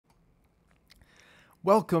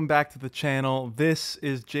Welcome back to the channel. This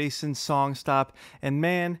is Jason's Song Stop, and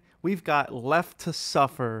man, we've got Left to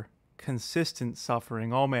Suffer, consistent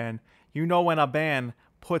suffering. Oh man, you know when a band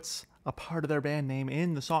puts a part of their band name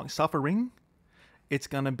in the song Suffering, it's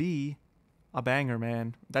gonna be a banger,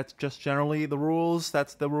 man. That's just generally the rules.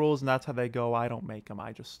 That's the rules, and that's how they go. I don't make them.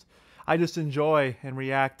 I just enjoy and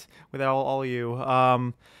react with all of you.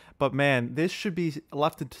 But man, this should be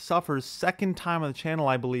Left to Suffer's second time on the channel,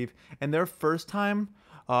 I believe, and their first time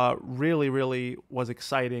really was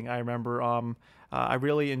exciting. I remember I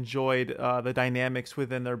really enjoyed the dynamics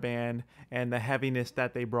within their band and the heaviness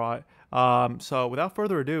that they brought. So without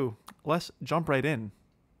further ado, let's jump right in.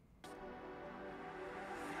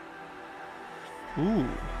 Ooh.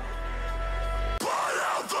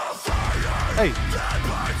 Hey.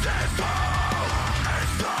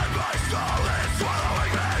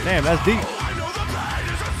 Damn, that's deep.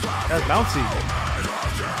 That's bouncy.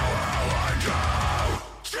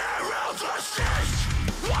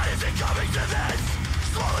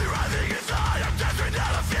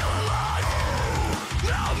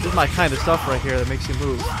 This is my kind of stuff right here that makes you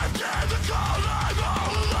move.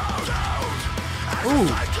 Ooh.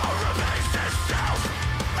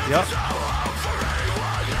 Yep.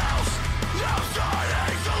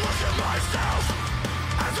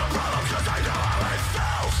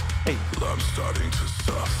 Hey.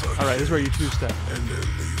 Alright, this is where you two-step.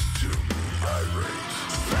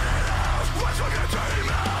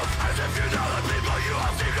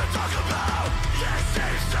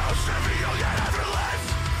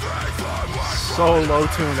 So low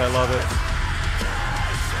tuned, I love it.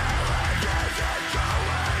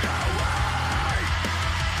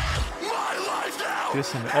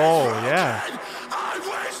 Listen, oh yeah.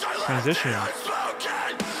 Transition.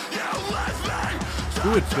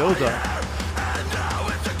 Good build up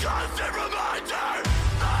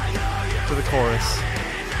to the chorus.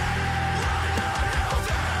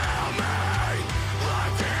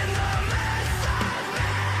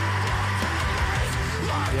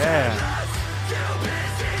 Yeah.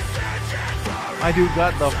 My dude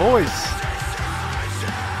got the voice.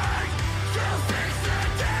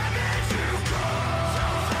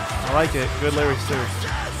 I like it. Good lyrics too.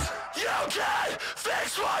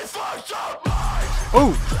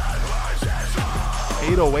 Ooh!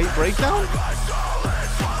 808 breakdown?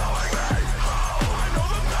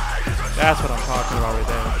 That's what I'm talking about right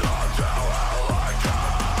there.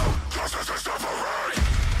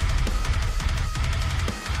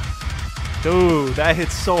 Dude, that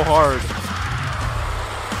hits so hard.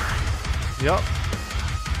 Yup.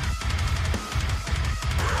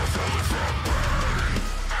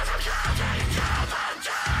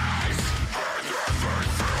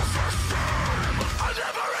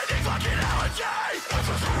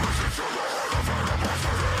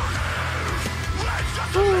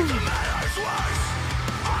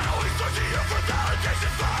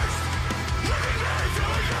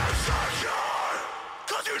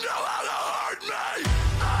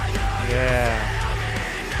 Yeah.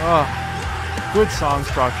 Oh, good song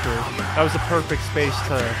structure. That was the perfect space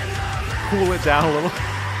to cool it down a little.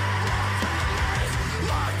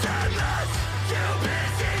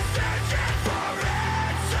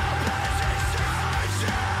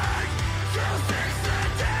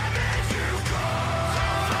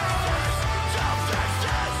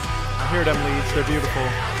 I hear them leads, they're beautiful.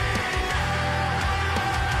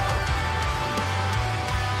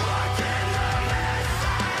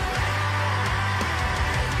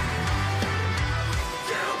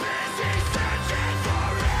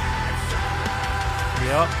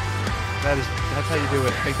 Yep, that's how you do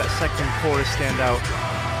it. Make that second chorus stand out.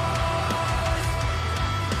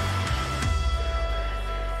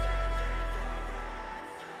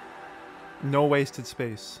 No wasted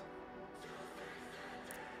space.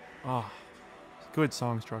 Oh, good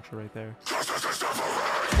song structure right there.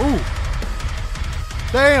 Ooh!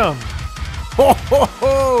 Damn! Ho ho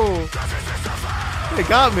ho! They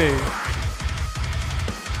got me!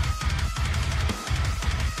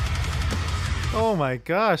 Oh my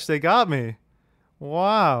gosh, they got me.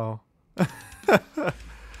 Wow.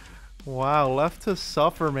 Wow, Left to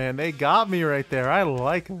Suffer, man. They got me right there. I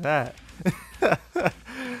like that.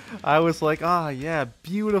 I was like, ah, yeah,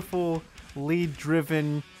 beautiful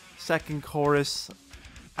lead-driven second chorus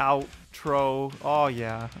outro. Oh,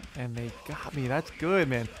 yeah. And they got me. That's good,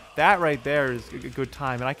 man. That right there is a good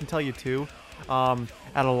time. And I can tell you, too,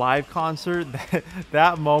 at a live concert,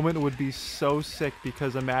 that moment would be so sick,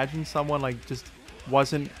 because imagine someone like just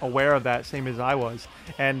wasn't aware of that, same as I was,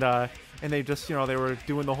 and they just, you know, they were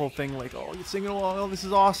doing the whole thing like, oh, you're singing along, oh, this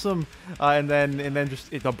is awesome, and then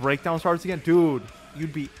just the breakdown starts again, dude.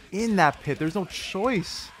 you'd be in that pit. There's no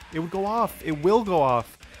choice. It would go off. It will go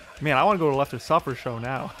off. Man, I want to go to Left to Suffer show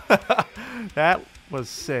now. That was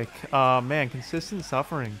sick. Man, consistent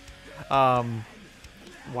suffering.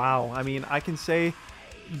 Wow. I mean, I can say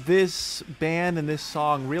this band and this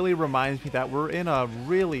song really reminds me that we're in a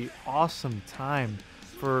really awesome time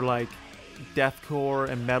for like deathcore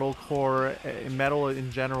and metalcore and metal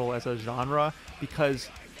in general as a genre, because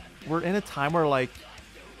we're in a time where like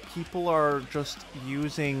people are just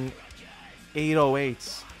using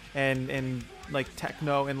 808s and like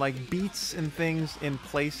techno and like beats and things in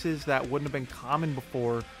places that wouldn't have been common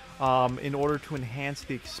before, in order to enhance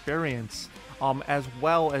the experience, as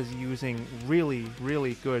well as using really,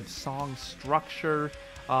 really good song structure.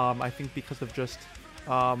 I think because of just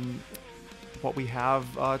what we have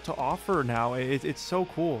to offer now. It's so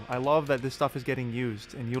cool. I love that this stuff is getting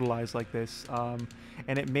used and utilized like this,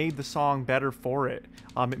 and it made the song better for it.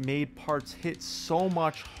 It made parts hit so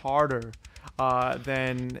much harder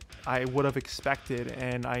than I would have expected,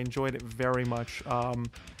 and I enjoyed it very much.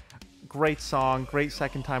 Great song, great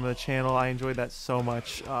second time on the channel. I enjoyed that so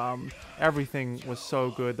much. Everything was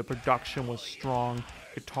so good. The production was strong.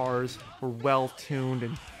 Guitars were well tuned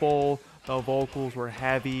and full. The vocals were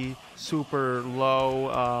heavy, super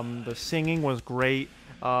low. The singing was great.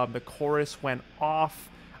 The chorus went off.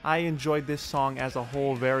 I enjoyed this song as a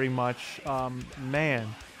whole very much.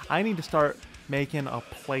 Man, I need to start making a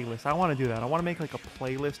playlist. I want to do that. I want to make like a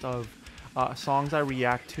playlist of songs I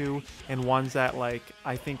react to and ones that like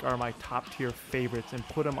I think are my top tier favorites, and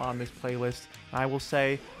put them on this playlist. And I will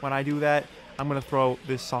say, when I do that, I'm gonna throw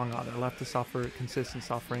this song on there, Left to Suffer, Consistent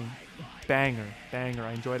Suffering. Banger.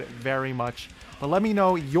 I enjoyed it very much. But let me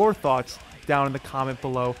know your thoughts down in the comment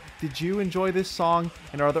below. Did you enjoy this song,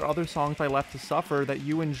 and are there other songs by Left to Suffer that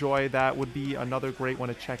you enjoy that would be another great one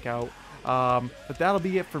to check out? But that'll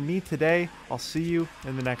be it for me today. I'll see you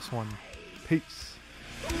in the next one. Peace.